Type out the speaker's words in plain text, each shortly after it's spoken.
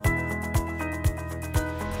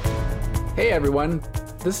Hey everyone,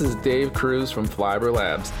 this is Dave Cruz from Flyover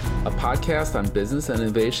Labs, a podcast on business and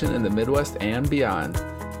innovation in the Midwest and beyond.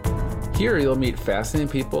 Here you'll meet fascinating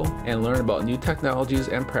people and learn about new technologies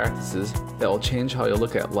and practices that will change how you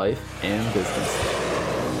look at life and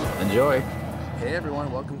business. Enjoy! Hey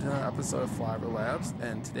everyone, welcome to another episode of Flyover Labs,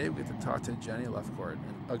 and today we get to talk to Jenny Lefcourt,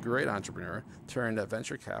 a great entrepreneur turned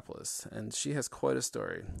venture capitalist, and she has quite a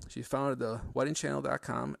story. She founded the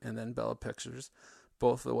WeddingChannel.com and then Bella Pictures,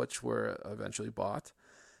 both of which were eventually bought.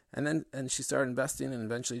 And she started investing and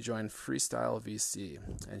eventually joined Freestyle VC.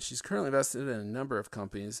 And she's currently invested in a number of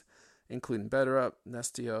companies, including BetterUp,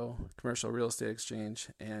 Nestio, Commercial Real Estate Exchange,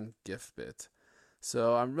 and GiftBit.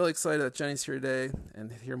 So I'm really excited that Jenny's here today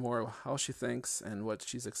and hear more of how she thinks and what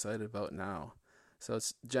she's excited about now. So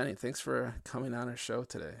it's Jenny, thanks for coming on our show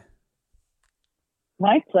today.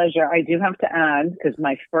 My pleasure. I do have to add, because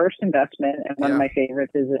my first investment and one of my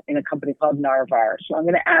favorites is in a company called Narvar. So I'm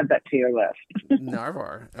going to add that to your list.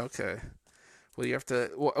 Narvar. Okay. Well, you have to.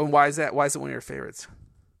 Why is that? Why is it one of your favorites?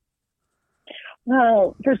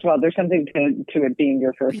 Well, first of all, there's something to it being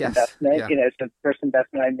your first investment. Yeah. You know, it's the first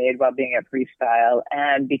investment I made while being at Freestyle,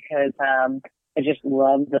 and because I just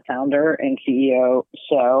love the founder and CEO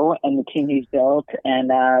and the team he's built, and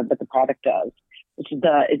what the product does. It's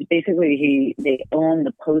basically they own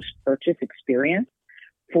the post-purchase experience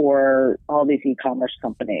for all these e-commerce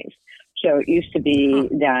companies. So it used to be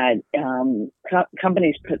that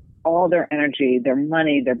companies put all their energy, their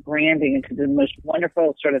money, their branding into the most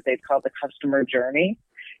wonderful sort of, they call the customer journey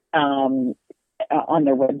on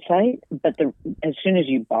their website. But as soon as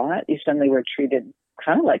you bought, you suddenly were treated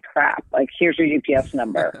kind of like crap. Like, here's your UPS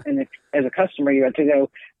number. And if, as a customer, you had to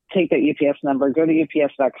go take that UPS number, go to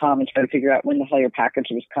UPS.com and try to figure out when the hell your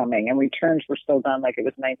package was coming. And returns were still done like it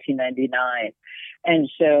was 1999. And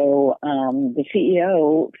so the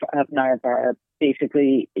CEO of Narvar,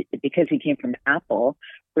 basically, because he came from Apple,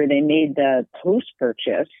 where they made the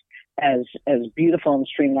post-purchase as beautiful and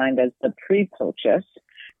streamlined as the pre-purchase,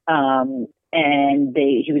 and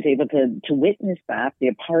he was able to witness that, be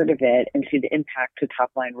a part of it, and see the impact to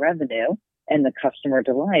top-line revenue and the customer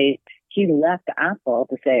delight. He left Apple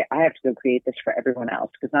to say, I have to go create this for everyone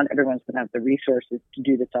else, because not everyone's going to have the resources to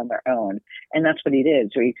do this on their own. And that's what he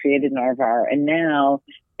did. So he created Narvar. And now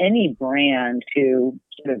any brand who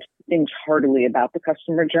sort of thinks heartily about the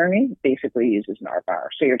customer journey basically uses Narvar.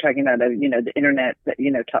 So you're talking about, the internet,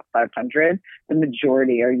 top 500, the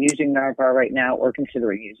majority are using Narvar right now or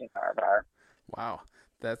considering using Narvar. Wow.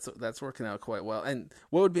 That's working out quite well. And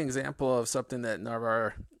what would be an example of something that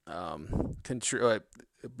Narvar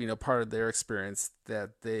part of their experience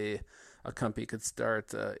that a company could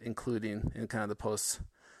start including in kind of the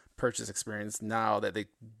post-purchase experience now that they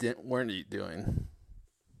weren't doing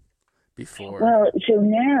before? Well,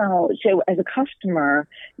 so as a customer,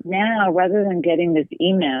 now rather than getting this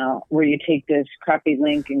email where you take this crappy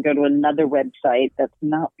link and go to another website that's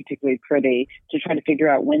not particularly pretty to try to figure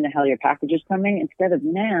out when the hell your package is coming, instead of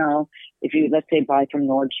now, if you, let's say, buy from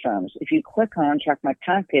Nordstrom's, if you click on Track My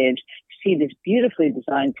Package, see this beautifully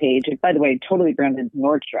designed page, and by the way, totally branded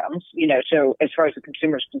Nordstrom's, so as far as the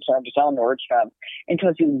consumer is concerned, it's all Nordstrom, and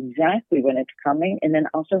tells you exactly when it's coming, and then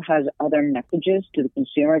also has other messages to the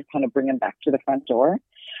consumer to kind of bring them back to the front door.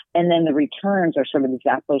 And then the returns are sort of the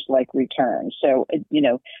Zappos-like returns. So,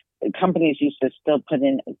 companies used to still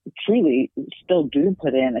do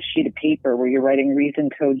put in a sheet of paper where you're writing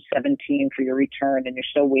reason code 17 for your return and you're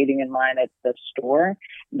still waiting in line at the store.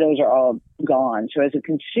 Those are all gone. So as a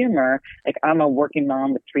consumer, like, I'm a working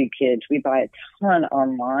mom with 3 kids. We buy a ton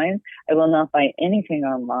online. I will not buy anything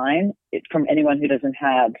online from anyone who doesn't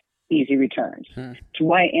have easy returns. It's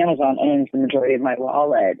why Amazon owns the majority of my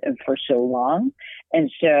wallet for so long. And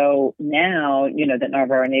so now, that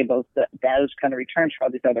Narvar enables those kind of returns for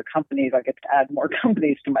all these other companies, I get to add more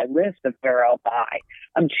companies to my list of where I'll buy.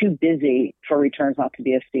 I'm too busy for returns not to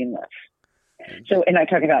be as seamless. So, and I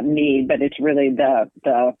talk about me, but it's really the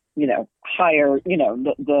higher,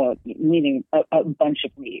 the meaning a bunch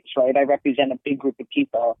of needs, right? I represent a big group of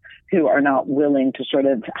people who are not willing to sort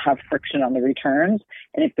of have friction on the returns.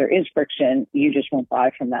 And if there is friction, you just won't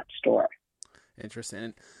buy from that store.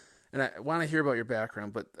 Interesting. And I want to hear about your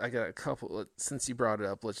background, but I got a couple, since you brought it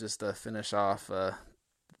up, let's just finish off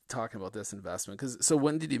talking about this investment. So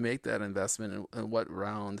when did you make that investment and what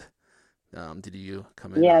round did you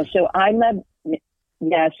come in? So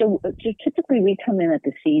typically we come in at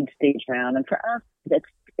the seed stage round, and for us,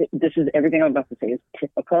 this is everything I'm about to say is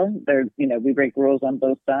typical. We break rules on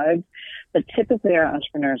both sides, but typically our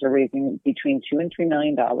entrepreneurs are raising between $2 and $3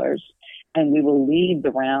 million, and we will lead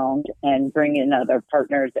the round and bring in other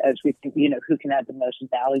partners as we think, who can add the most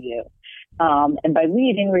value. And by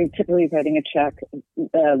leading, we're typically writing a check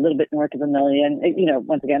a little bit north of $1 million.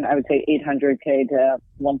 Once again, I would say 800K to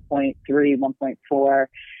 1.3, 1.4.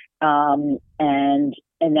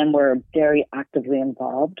 And then we're very actively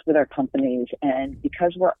involved with our companies. And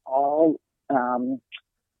because we're all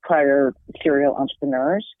prior serial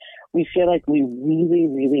entrepreneurs, we feel like we really,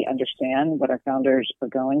 really understand what our founders are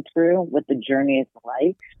going through, what the journey is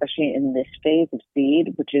like, especially in this phase of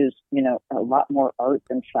seed, which is, a lot more art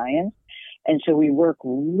than science. And so we work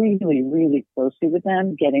really, really closely with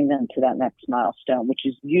them, getting them to that next milestone, which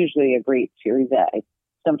is usually a great Series A.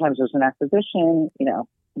 Sometimes there's an acquisition,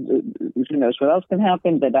 who knows what else can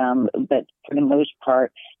happen, but for the most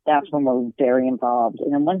part, that's when we're very involved.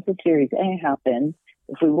 And then once the Series A happens,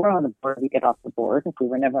 if we were on the board, we get off the board. If we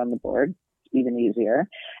were never on the board, it's even easier.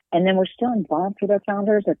 And then we're still involved with our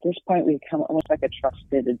founders. At this point, we become almost like a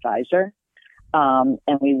trusted advisor. And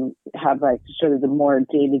we have like sort of the more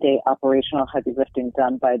day-to-day operational heavy lifting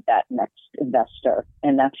done by that next investor.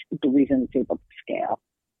 And that's the reason it's able to scale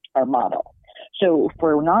our model. So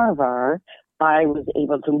for Narvar, I was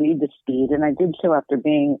able to lead the seed, and I did so after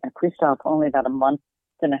being at Freestyle for only about a month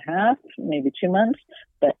and a half, maybe 2 months.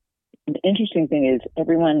 But the interesting thing is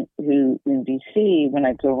everyone who in VC, when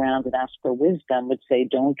I go around and ask for wisdom, would say,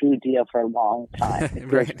 don't do a deal for a long time. It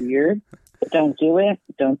feels Right. weird, but don't do it.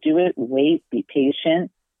 Don't do it. Wait, be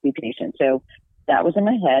patient, be patient. So that was in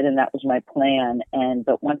my head, and that was my plan.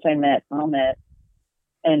 But once I met Amit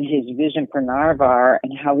and his vision for Narvar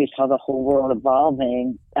and how he saw the whole world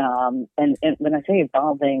evolving, and when I say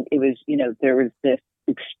evolving, it was, there was this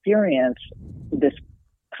experience, this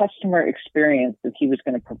customer experience that he was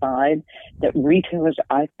going to provide that retailers,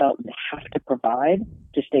 I felt, would have to provide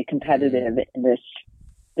to stay competitive in this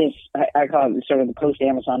I call it sort of the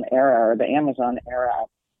post-Amazon era or the Amazon era.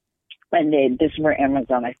 And this is where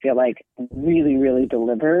Amazon, I feel like, really, really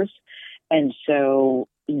delivers. And so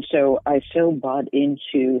I so bought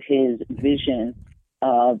into his vision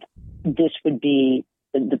of this would be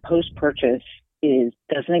the post-purchase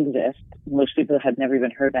doesn't exist. Most people had never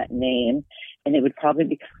even heard that name. And it would probably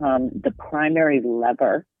become the primary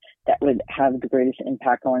lever that would have the greatest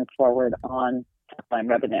impact going forward on top-line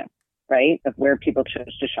revenue, right? Of where people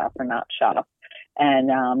chose to shop or not shop. And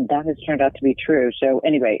that has turned out to be true. So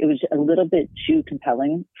anyway, it was a little bit too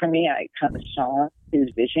compelling for me. I kind of saw his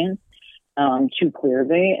vision too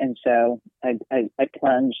clearly. And so I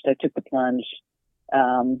plunged. I took the plunge,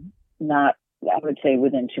 not, I would say,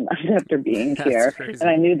 within 2 months after being here. Crazy. And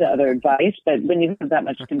I knew the other advice, but when you have that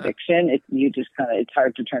much conviction, it's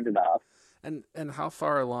hard to turn it off. And how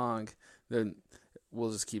far along, then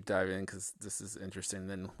we'll just keep diving in because this is interesting,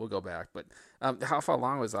 then we'll go back. But how far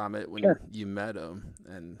along was Amit when you met him?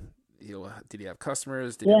 And did he have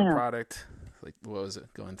customers? Did he have a product? Like, what was it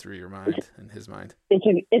going through your mind and his mind?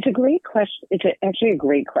 It's a great question. It's actually a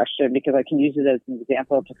great question because I can use it as an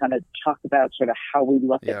example to kind of talk about sort of how we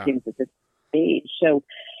look at things at this stage. So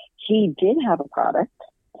he did have a product,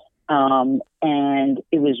 and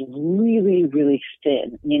it was really, really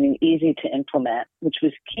thin, meaning easy to implement, which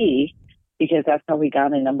was key because that's how we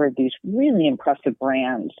got a number of these really impressive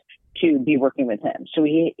brands to be working with him. So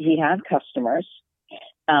he had customers.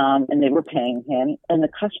 And they were paying him. And the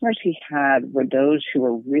customers he had were those who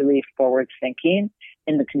were really forward thinking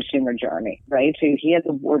in the consumer journey, right? So he had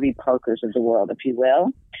the Warby Parkers of the world, if you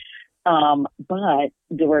will. But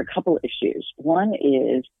there were a couple issues. One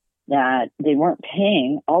is that they weren't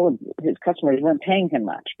paying, all of his customers weren't paying him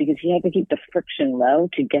much because he had to keep the friction low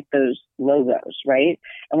to get those logos, right?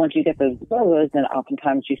 And once you get those logos, then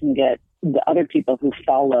oftentimes you can get the other people who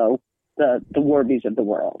follow the Warbys of the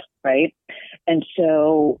world, right? And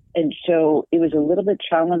so it was a little bit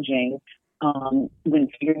challenging when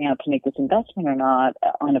figuring out to make this investment or not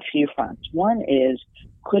on a few fronts. One is,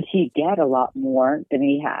 could he get a lot more than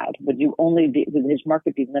he had? Would his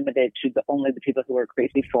market be limited to only the people who are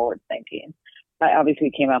crazy forward thinking? I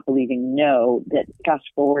obviously came out believing no, that fast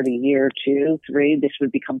forward a year, 2, 3, this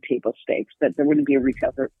would become table stakes, that there wouldn't be a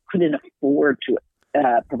retailer who couldn't afford to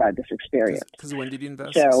provide this experience. Because when did you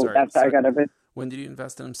invest? So that's how I got over. When did you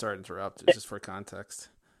invest in him? Sorry to interrupt. Just for context.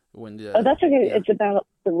 When did? Oh, that's okay. Yeah. It's about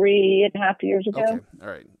 3.5 years ago. Okay. All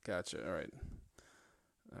right. Gotcha. All right.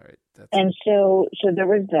 And so there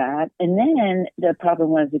was that. And then the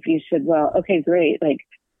problem was if you said, well, okay, great. Like,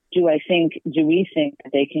 do we think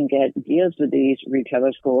that they can get deals with these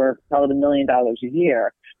retailers for probably $1 million a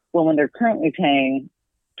year? Well, when they're currently paying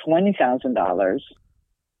 $20,000,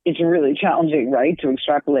 it's really challenging, right, to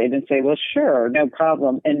extrapolate and say, well, sure, no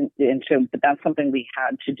problem. But that's something we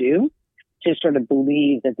had to do to sort of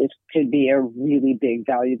believe that this could be a really big,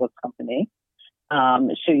 valuable company.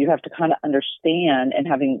 So you have to kind of understand, and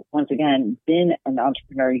having, once again, been an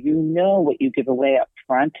entrepreneur, you know what you give away up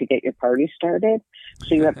front to get your party started.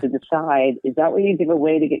 So you have to decide, is that what you give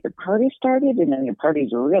away to get your party started? And then your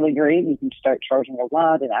party's really great. You can start charging a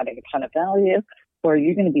lot and adding a ton of value. Or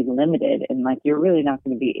you're going to be limited and like, you're really not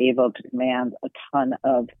going to be able to command a ton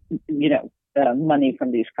of, money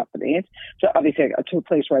from these companies. So obviously I got to a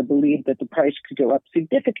place where I believe that the price could go up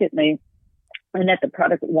significantly, and that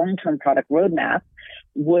the long-term product roadmap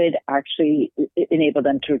would actually enable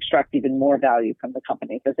them to extract even more value from the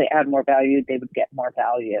company. As they add more value, they would get more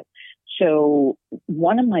value. So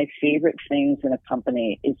one of my favorite things in a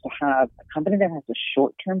company is to have a company that has a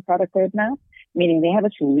short-term product roadmap, meaning they have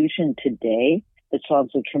a solution today that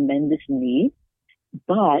solves a tremendous need,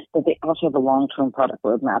 but that they also have a long-term product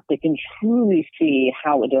roadmap. They can truly see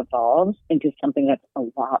how it evolves into something that's a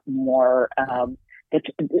lot more that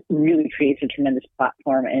really creates a tremendous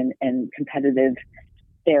platform and competitive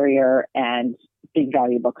barrier and big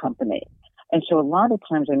valuable company. And so a lot of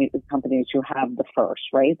times I meet with companies who have the first,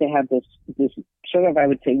 right? They have this sort of, I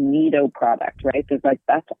would say, neato product, right? There's like,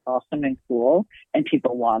 that's awesome and cool and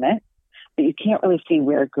people want it, but you can't really see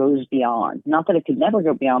where it goes beyond. Not that it could never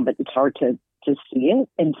go beyond, but it's hard to see it.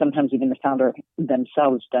 And sometimes even the founder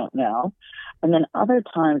themselves don't know. And then other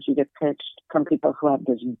times you get pitched from people who have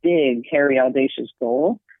this big, hairy, audacious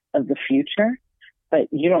goal of the future, but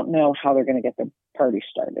you don't know how they're going to get the party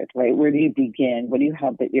started, right? Where do you begin? What do you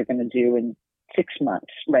have that you're going to do in 6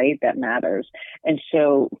 months, right? That matters. And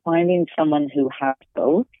so finding someone who has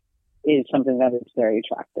both is something that is very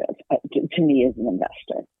attractive to me as an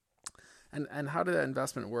investor. And how did that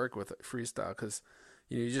investment work with Freestyle? Because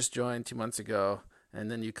you just joined 2 months ago,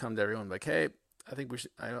 and then you come to everyone like, hey, I think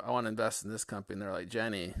I want to invest in this company. And they're like,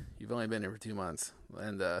 Jenny, you've only been here for 2 months.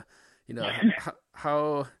 And,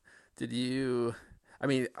 how did you, I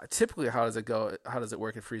mean, typically how does it go? How does it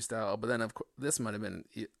work at Freestyle? But then of course, this might've been,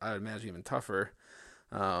 I would imagine, even tougher.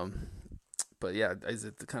 But yeah, is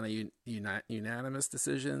it the kind of unanimous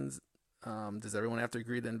decisions? Does everyone have to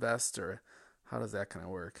agree to invest, or how does that kind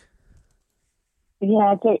of work?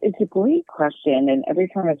 Yeah, it's a great question, and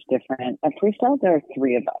every firm is different. At Freestyle, there are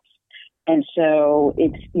 3 of us. And so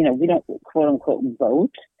it's, we don't quote unquote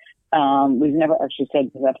vote. We've never actually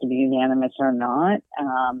said does it have to be unanimous or not.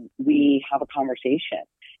 We have a conversation.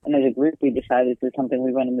 And as a group, we decided this is something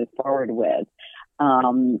we want to move forward with.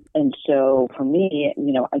 And so for me,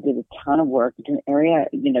 I did a ton of work. It's an area,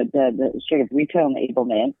 the sort of retail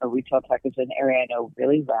enablement or retail tech is an area I know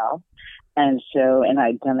really well. And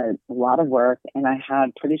I'd done a lot of work, and I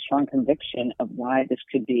had pretty strong conviction of why this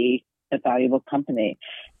could be a valuable company.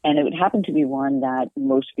 And it would happen to be one that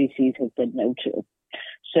most VCs have said no to.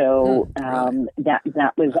 So really?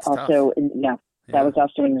 that was That's also, that was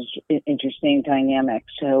also an interesting dynamic.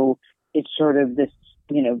 So it's sort of this,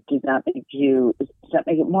 does that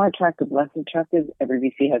make it more attractive, less attractive? Every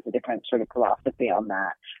VC has a different sort of philosophy on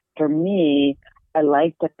that. For me, I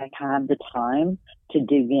like that I had the time to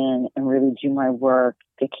dig in and really do my work,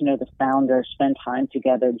 get to know the founder, spend time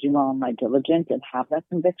together, do all my diligence, and have that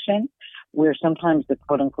conviction. Where sometimes the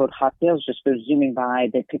quote unquote hot deals just go zooming by,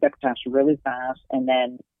 they pick up cash really fast, and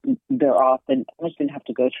then they're off, and almost didn't have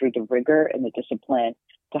to go through the rigor and the discipline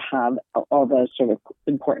to have all those sort of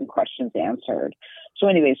important questions answered. So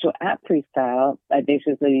anyway, so at Freestyle, I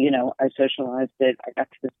basically, I socialized it. I got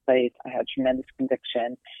to this place. I had tremendous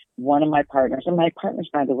conviction. One of my partners, and my partners,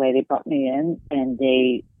 by the way, they brought me in and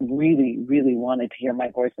they really, really wanted to hear my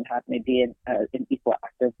voice and have me be an equal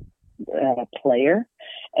active player.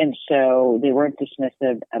 And so they weren't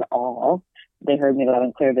dismissive at all. They heard me loud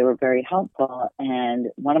and clear. They were very helpful. And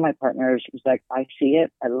one of my partners was like, I see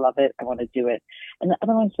it. I love it. I want to do it. And the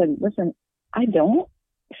other one said, listen, I don't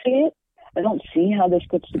see it. I don't see how this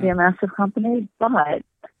gets to be a massive company, but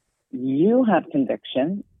you have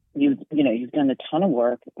conviction. You've done a ton of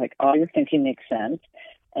work. Like, all your thinking makes sense.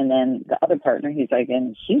 And then the other partner, he's like,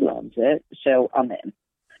 and he loves it. So I'm in.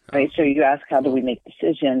 Right. So you ask, how do we make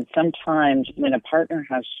decisions? Sometimes when a partner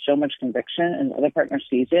has so much conviction and the other partner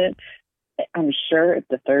sees it, I'm sure if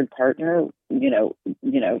the third partner,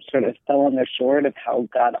 sort of fell on their sword of how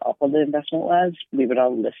god awful the investment was, we would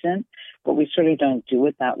all listen. But we sort of don't do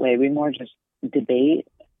it that way. We more just debate.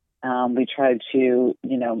 We try to,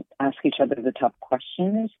 ask each other the tough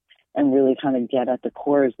questions and really kind of get at the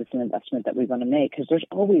core, is this an investment that we want to make? Because there's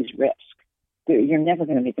always risk. You're never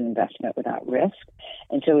going to make an investment without risk.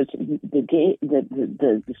 And so it's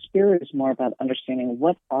the spirit is more about understanding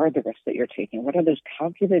what are the risks that you're taking, what are those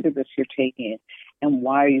calculated risks you're taking, and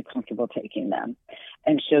why are you comfortable taking them?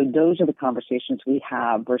 And so those are the conversations we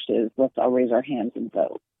have versus let's all raise our hands and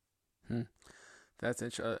vote. That's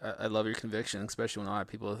interesting. I love your conviction, especially when a lot of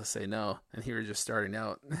people say no, and here you're just starting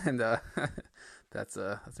out, and that's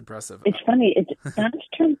impressive. It's funny. That's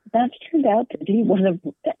turned out to be one of.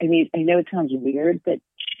 I mean, I know it sounds weird, but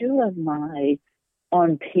two of my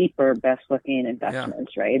on paper best looking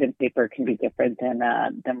investments, right? And paper can be different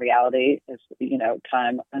than reality as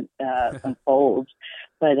time unfolds.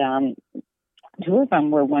 But two of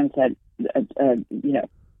them were ones that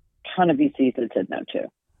ton of VCs had said no to.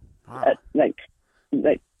 Wow.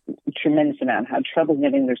 Like tremendous amount, had trouble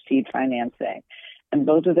getting their seed financing. And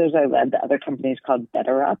both of those I led. The other company is called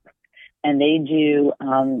BetterUp. And they do,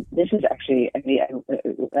 this is actually, I mean,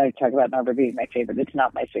 I talk about Narva being my favorite. It's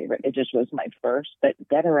not my favorite. It just was my first. But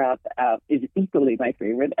BetterUp is equally my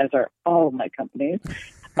favorite, as are all of my companies.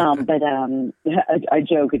 But I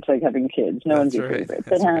joke, it's like having kids. No one's your favorite.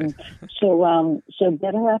 But so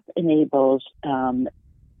BetterUp enables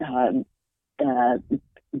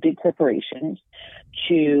big corporations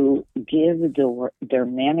to give their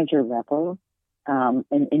manager level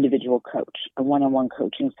an individual coach, a one-on-one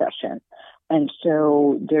coaching session. And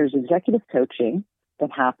so there's executive coaching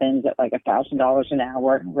that happens at like $1,000 an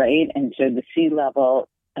hour, right? And so the C-level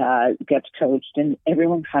gets coached, and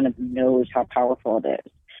everyone kind of knows how powerful it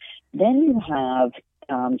is. Then you have,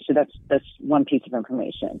 so that's one piece of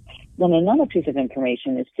information. Then another piece of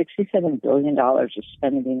information is $67 billion is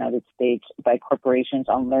spent in the United States by corporations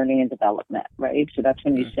on learning and development, right? So that's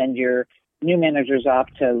when you send your new managers off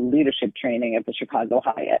to leadership training at the Chicago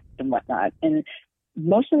Hyatt and whatnot. And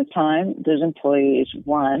most of the time, those employees,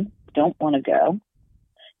 one, don't want to go,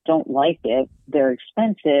 don't like it, they're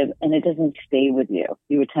expensive, and it doesn't stay with you.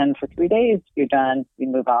 You attend for 3 days, you're done, you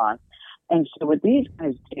move on. And so what these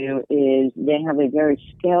guys do is they have a very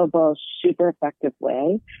scalable, super effective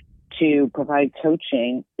way to provide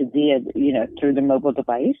coaching via, through the mobile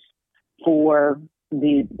device for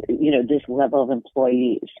this level of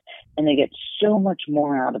employees, and they get so much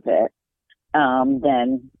more out of it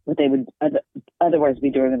than what they would otherwise be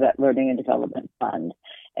doing with that learning and development fund.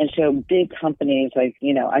 And so big companies like,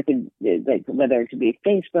 I could, like, whether it could be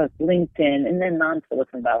Facebook, LinkedIn, and then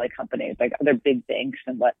non-Silicon Valley companies like other big banks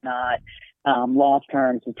and whatnot, law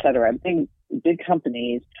firms, et cetera. Big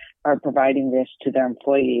companies are providing this to their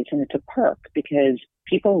employees, and it's a perk because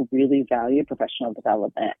people really value professional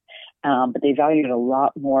development. But they value it a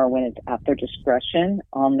lot more when it's at their discretion,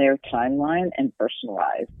 on their timeline, and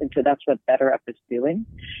personalized. And so that's what BetterUp is doing.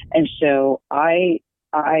 And so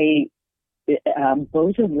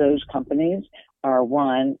both of those companies are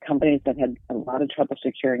companies that had a lot of trouble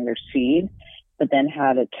securing their seed, but then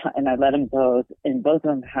had and I led them both, and both of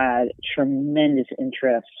them had tremendous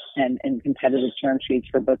interest and competitive term sheets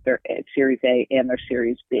for both their Series A and their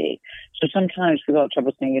Series B. So sometimes people have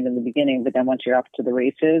trouble seeing it in the beginning, but then once you're off to the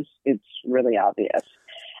races, it's really obvious.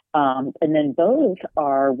 And then both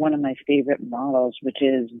are one of my favorite models, which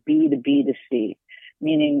is B to B to C,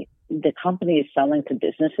 meaning the company is selling to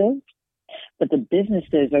businesses, but the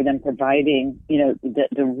businesses are then providing,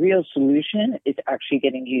 the real solution is actually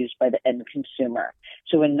getting used by the end consumer.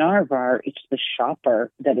 So in Narvar, it's the shopper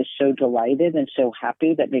that is so delighted and so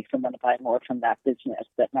happy that makes them want to buy more from that business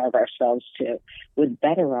that Narvar sells to. With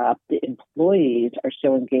BetterUp, the employees are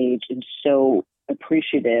so engaged and so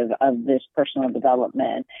appreciative of this personal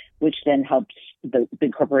development, which then helps the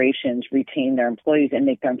big corporations retain their employees and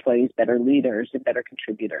make their employees better leaders and better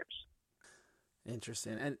contributors.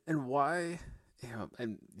 Interesting. And why,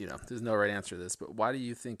 there's no right answer to this, but why do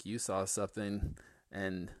you think you saw something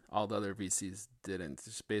and all the other VCs didn't?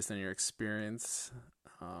 Just based on your experience,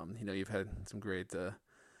 you've had some great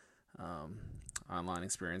online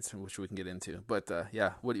experience, which we can get into. But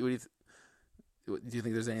what do you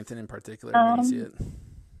think there's anything in particular when you see it?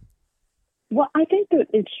 Well, I think that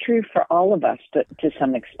it's true for all of us to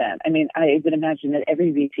some extent. I mean, I would imagine that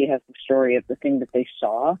every VC has the story of the thing that they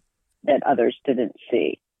saw that others didn't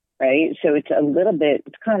see, right? So it's a little bit,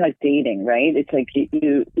 it's kind of like dating, right? It's like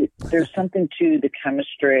there's something to the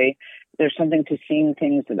chemistry. There's something to seeing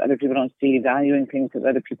things that other people don't see, valuing things that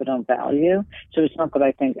other people don't value. So it's not that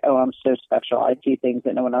I think, oh, I'm so special, I see things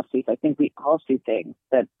that no one else sees. I think we all see things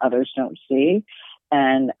that others don't see.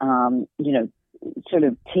 And, sort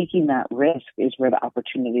of taking that risk is where the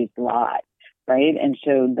opportunities lie. Right. And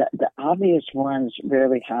so the obvious ones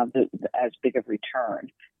rarely have as big of return,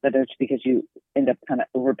 whether it's because you end up kind of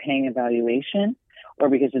overpaying a valuation or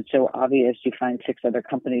because it's so obvious you find 6 other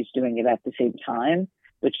companies doing it at the same time,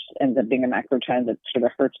 which ends up being a macro trend that sort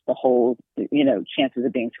of hurts the whole, chances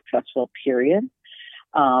of being successful, period.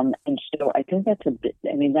 And so I think that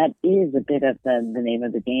is a bit of the name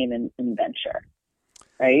of the game in venture.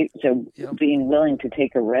 right? So Yep. being willing to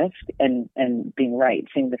take a risk and being right,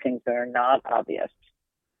 seeing the things that are not obvious.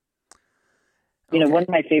 You know, one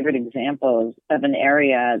Okay. of my favorite examples of an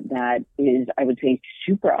area that is, I would say,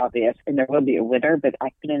 super obvious, and there will be a winner, but I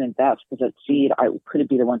couldn't invest because at Seed, I couldn't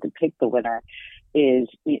be the one to pick the winner, is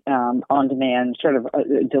on-demand sort of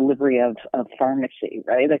delivery of pharmacy,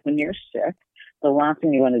 right? Like when you're sick, the last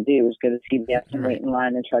thing you want to do is go to CVS and wait Right. in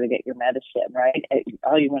line and try to get your medicine, right?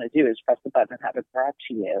 All you want to do is press the button and have it brought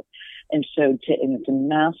to you. And so, and it's a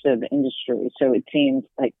massive industry, so it seems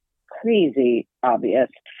like crazy obvious.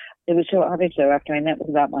 It was so obvious, though, after I met with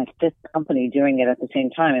about my fifth company doing it at the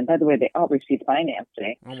same time, and by the way, they all received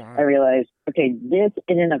financing, Oh my. I realized, okay, this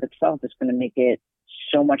in and of itself is going to make it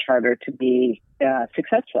so much harder to be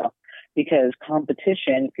successful because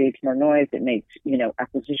competition creates more noise. It makes,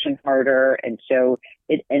 acquisition harder. And so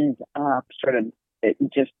it ends up it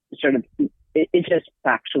just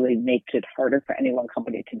factually makes it harder for any one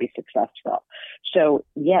company to be successful. So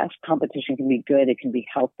yes, competition can be good. It can be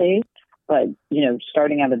healthy. But,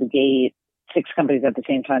 starting out of the gate, 6 companies at the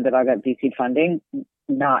same time that all got VC funding,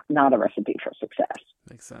 not a recipe for success.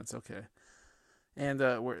 Makes sense. Okay. And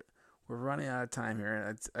we're running out of time here,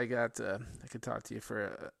 and I could talk to you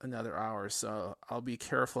for another hour, so I'll be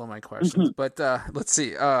careful in my questions. Mm-hmm. But let's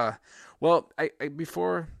see. Well,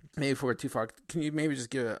 before we're too far, can you maybe just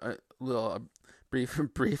give a little brief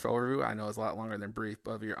overview? I know it's a lot longer than brief,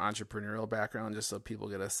 of your entrepreneurial background, just so people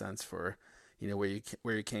get a sense for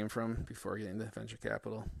where you came from before getting to venture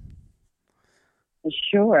capital.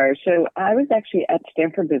 Sure. So I was actually at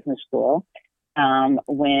Stanford Business School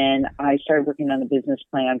when I started working on a business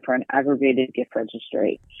plan for an aggregated gift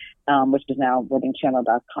registry, which is now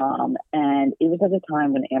weddingchannel.com. And it was at a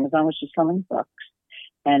time when Amazon was just selling books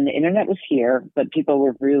and the internet was here, but people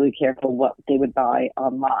were really careful what they would buy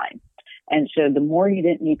online. And so the more you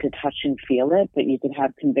didn't need to touch and feel it, but you could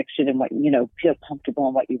have conviction in what, feel comfortable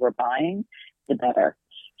in what you were buying, the better.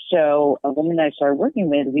 So a woman that I started working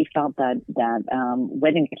with, we felt that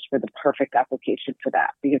wedding gifts were the perfect application for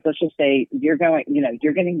that. Because let's just say you're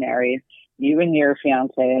getting married, you and your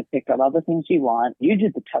fiance have picked out all the things you want, you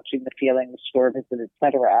did the touching, the feeling, the store visit,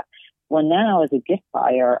 etc. Well, now as a gift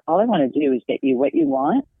buyer, all I want to do is get you what you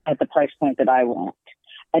want at the price point that I want.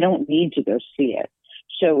 I don't need to go see it.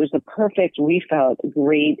 So it was the perfect, we felt,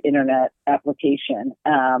 great internet application,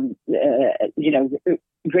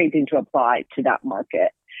 great thing to apply to that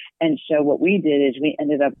market. And so what we did is we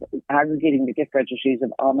ended up aggregating the gift registries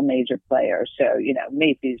of all the major players. So,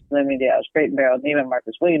 Macy's, Bloomingdale's, Crate & Barrel, Neiman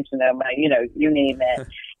Marcus, Williams-Sonoma, you name it,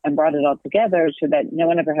 and brought it all together so that no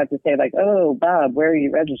one ever had to say like, oh, Bob, where are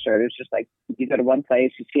you registered? It's just like you go to one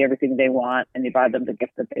place, you see everything they want, and you buy them the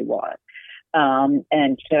gift that they want.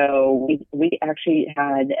 And so we actually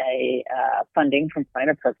had a funding from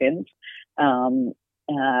Kleiner Perkins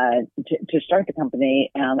to start the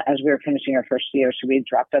company as we were finishing our first year. So we had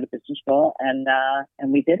dropped out of business school and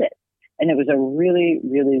we did it. And it was a really,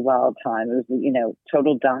 really wild time. It was,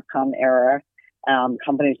 total .com era.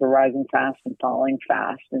 Companies were rising fast and falling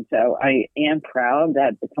fast. And so I am proud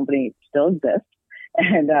that the company still exists.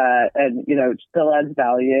 And still adds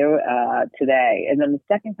value today. And then the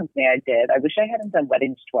second company I did, I wish I hadn't done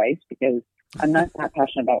weddings twice because I'm not that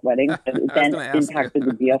passionate about weddings, but it then impacted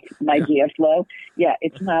my deal flow. Yeah,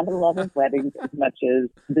 it's not a love of weddings as much as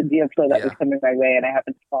the deal flow that was coming my way, and I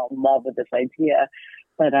happened to fall in love with this idea.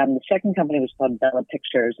 But the second company was called Bella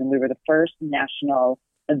Pictures, and we were the first national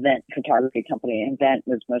event photography company. Event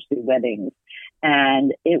was mostly weddings.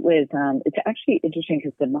 And it was, it's actually interesting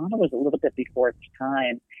because the model was a little bit before its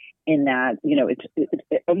time in that,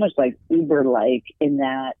 it's almost like Uber-like in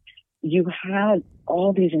that you had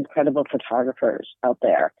all these incredible photographers out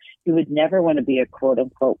there who would never want to be a quote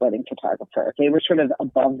unquote wedding photographer. They were sort of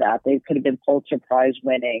above that. They could have been Pulitzer Prize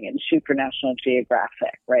winning and shoot for National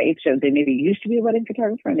Geographic, right? So they maybe used to be a wedding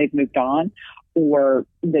photographer and they've moved on, or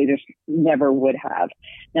they just never would have.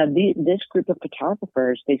 Now, this group of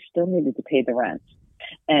photographers, they still needed to pay the rent.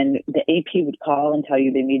 And the AP would call and tell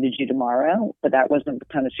you they needed you tomorrow, but that wasn't the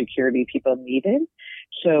kind of security people needed.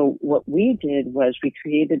 So what we did was we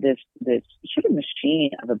created this sort of machine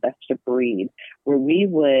of a best of breed where we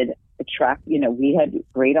would attract, we had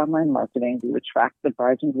great online marketing. We would attract the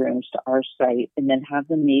brides and grooms to our site and then have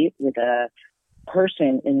them meet with a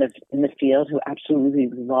person in the field who absolutely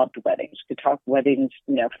loved weddings, could talk weddings,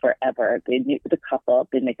 forever. They'd meet with a couple,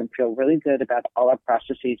 they'd make them feel really good about all our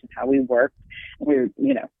processes and how we work. We're,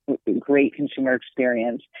 great consumer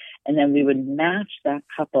experience. And then we would match that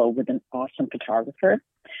couple with an awesome photographer.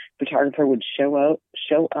 Photographer would show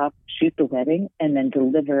up, shoot the wedding, and then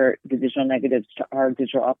deliver the digital negatives to our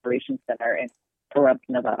digital operations center Pahrump,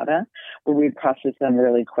 Nevada, where we process them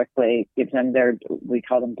really quickly, give them we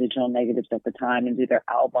call them digital negatives at the time, and do their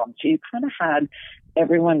album. So you kind of had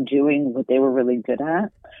everyone doing what they were really good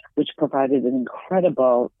at, which provided an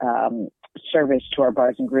incredible service to our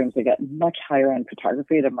brides and grooms. They got much higher end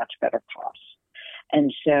photography at a much better cost.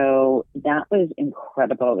 And so that was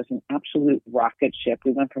incredible. It was an absolute rocket ship.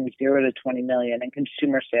 We went from 0 to 20 million in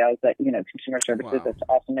consumer sales, consumer services. Wow. That's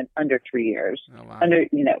awesome, in under 3 years. Oh, wow.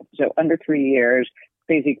 Under 3 years,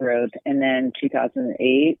 crazy growth. And then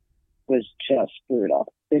 2008 was just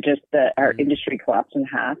brutal. Our industry collapsed in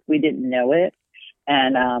half. We didn't know it.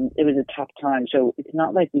 And it was a tough time. So it's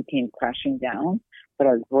not like we came crashing down, but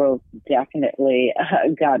our growth definitely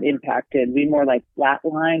got impacted. We more like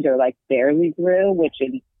flatlined or like barely grew, which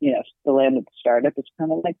in, the land of the startup is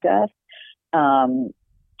kind of like that.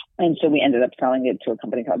 And so we ended up selling it to a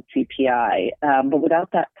company called CPI. But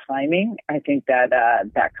without that timing, I think that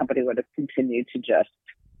that company would have continued to just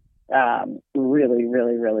really,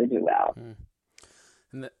 really, really do well. Mm.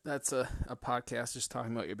 And that's a podcast just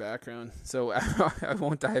talking about your background. So I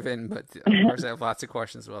won't dive in, but of course I have lots of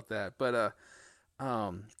questions about that. But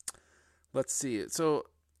let's see. So,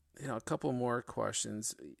 a couple more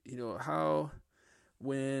questions. So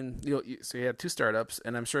you had 2 startups,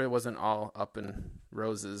 and I'm sure it wasn't all up in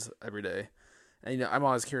roses every day. And I'm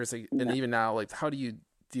always curious, and even now, how do you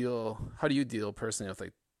deal personally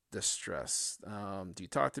with the stress? Do you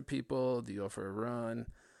talk to people? Do you go for a run?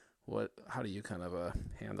 How do you kind of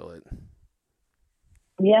handle it?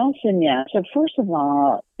 Yes and yes. So first of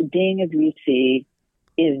all, being a VC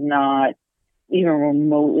is not even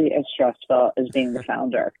remotely as stressful as being the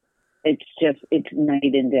founder. It's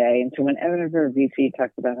night and day. And so whenever a VC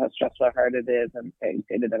talks about how stressful or hard it is, I'm saying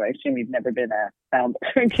to them, I assume you've never been a founder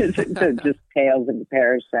because it just pales in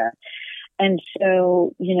comparison. And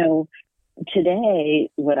so, today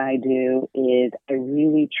what I do is I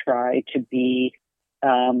really try to be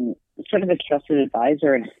sort of a trusted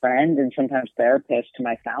advisor and friend and sometimes therapist to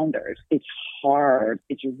my founders. It's hard.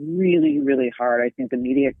 It's really, really hard. I think the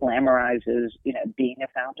media glamorizes, being a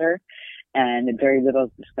founder, and very little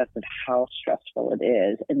is discussed of how stressful it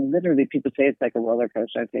is. And literally people say it's like a roller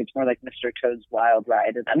coaster. I'd say it's more like Mr. Toad's Wild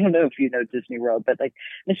Ride. And I don't know if you know Disney World, but like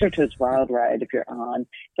Mr. Toad's Wild Ride, if you're on,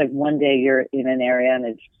 it's like one day you're in an area and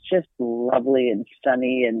it's just lovely and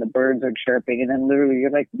sunny and the birds are chirping. And then literally you're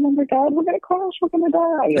like, oh my God, we're going to crash. We're going to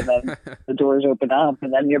die. And then the doors open up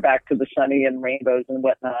and then you're back to the sunny and rainbows and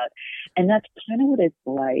whatnot. And that's kind of what it's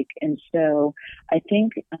like. And so I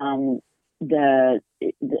think, the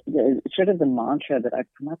sort of the mantra that I've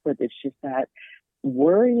come up with is just that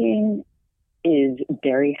worrying is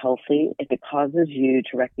very healthy if it causes you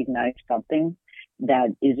to recognize something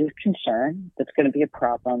that is a concern, that's going to be a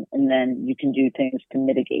problem, and then you can do things to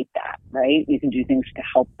mitigate that, right? You can do things to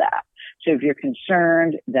help that. So if you're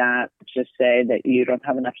concerned that, just say that you don't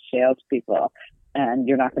have enough salespeople and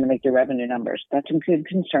you're not going to make your revenue numbers, that's a good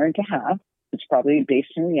concern to have. It's probably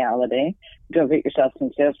based in reality. Go get yourself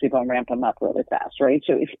some salespeople and ramp them up really fast, right?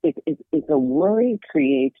 So if a worry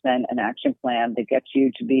creates then an action plan that gets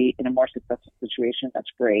you to be in a more successful situation, that's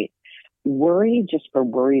great. Worry just for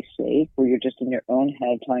worry's sake, where you're just in your own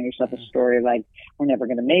head telling yourself a story like, we're never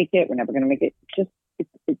going to make it,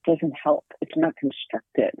 it doesn't help. It's not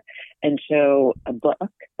constructive. And so a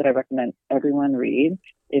book that I recommend everyone read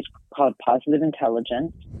is called Positive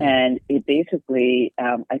Intelligence. And it basically,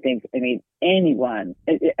 anyone,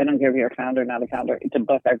 I don't care if you're a founder or not a founder, it's a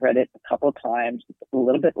book. I've read it a couple of times. It's a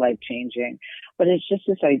little bit life-changing, but it's just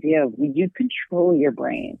this idea of you control your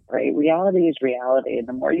brain, right? Reality is reality. And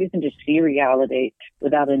the more you can just see reality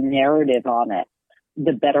without a narrative on it,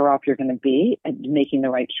 the better off you're going to be at making the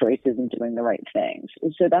right choices and doing the right things.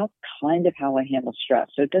 And so that's kind of how I handle stress.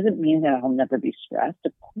 So it doesn't mean that I'll never be stressed.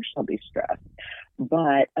 Of course I'll be stressed.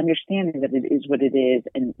 But understanding that it is what it is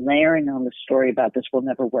and layering on the story about this will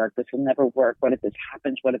never work, what if this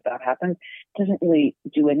happens, what if that happens, doesn't really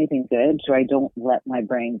do anything good. So I don't let my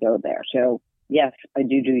brain go there. So yes, I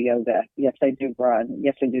do yoga. Yes, I do run.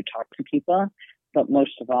 Yes, I do talk to people. But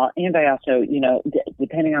most of all, and I also,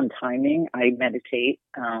 depending on timing, I meditate,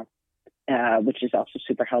 which is also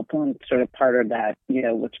super helpful and sort of part of that,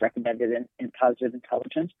 what's recommended in Positive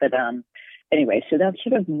Intelligence. But anyway, so that's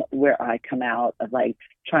sort of where I come out of like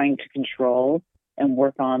trying to control and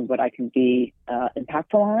work on what I can be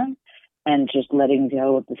impactful on and just letting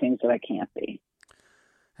go of the things that I can't be.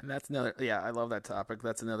 And that's I love that topic.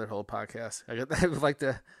 That's another whole podcast. I would like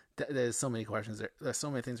to. There's so many questions there. There's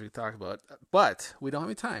so many things we talk about, but we don't have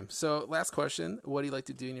any time. So last question, what do you like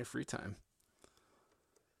to do in your free time?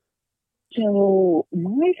 So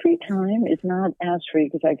my free time is not as free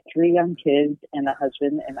because I have three young kids and a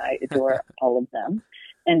husband, and I adore all of them.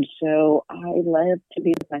 And so I love to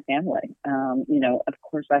be with my family. Of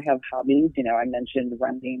course, I have hobbies. I mentioned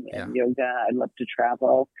running Yeah. and yoga. I love to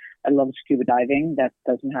travel. I love scuba diving. That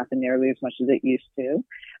doesn't happen nearly as much as it used to.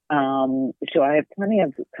 So I have plenty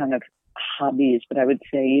of kind of hobbies, but I would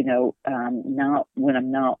say, not when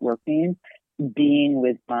I'm not working, being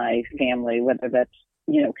with my family, whether that's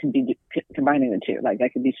can be combining the two. Like I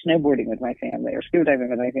could be snowboarding with my family or scuba diving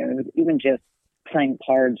with my family, but even just playing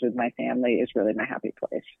cards with my family is really my happy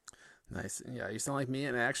place. Nice. Yeah, you sound like me.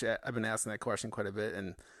 And actually, I've been asking that question quite a bit,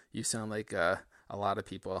 and you sound like a lot of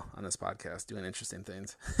people on this podcast doing interesting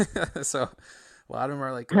things. So a lot of them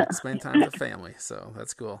are like spending time with the family. So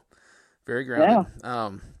that's cool. Very grounded. Yeah.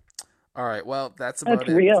 All right. Well, that's about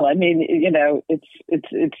That's it. real. I mean, it's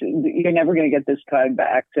you're never going to get this time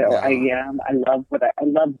back. So No. I love I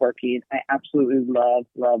love working. I absolutely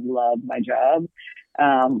love my job.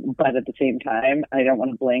 But at the same time, I don't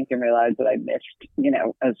want to blink and realize that I missed,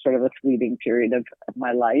 a sort of a fleeting period of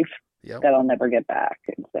my life Yep. that I'll never get back.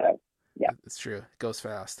 And so, yeah. It's true. It goes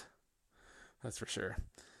fast. That's for sure.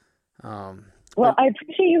 Well, I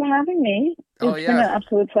appreciate you having me. It's been an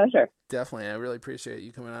absolute pleasure. Definitely. I really appreciate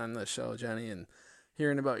you coming on the show, Jenny, and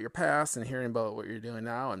hearing about your past and hearing about what you're doing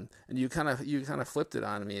now. And you kind of flipped it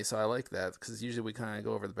on me. So I like that because usually we kind of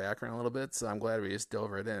go over the background a little bit. So I'm glad we just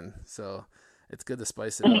dove right in. So it's good to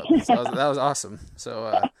spice it up. So that was awesome.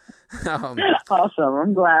 So, awesome.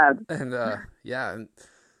 I'm glad. And, yeah. And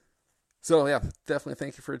so, yeah, definitely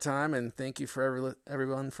thank you for your time. And thank you for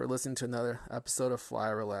everyone for listening to another episode of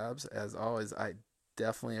Flyover Labs. As always, I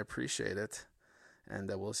definitely appreciate it. And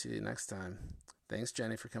we'll see you next time. Thanks,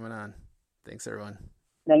 Jenny, for coming on. Thanks, everyone.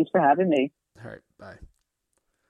 Thanks for having me. All right. Bye.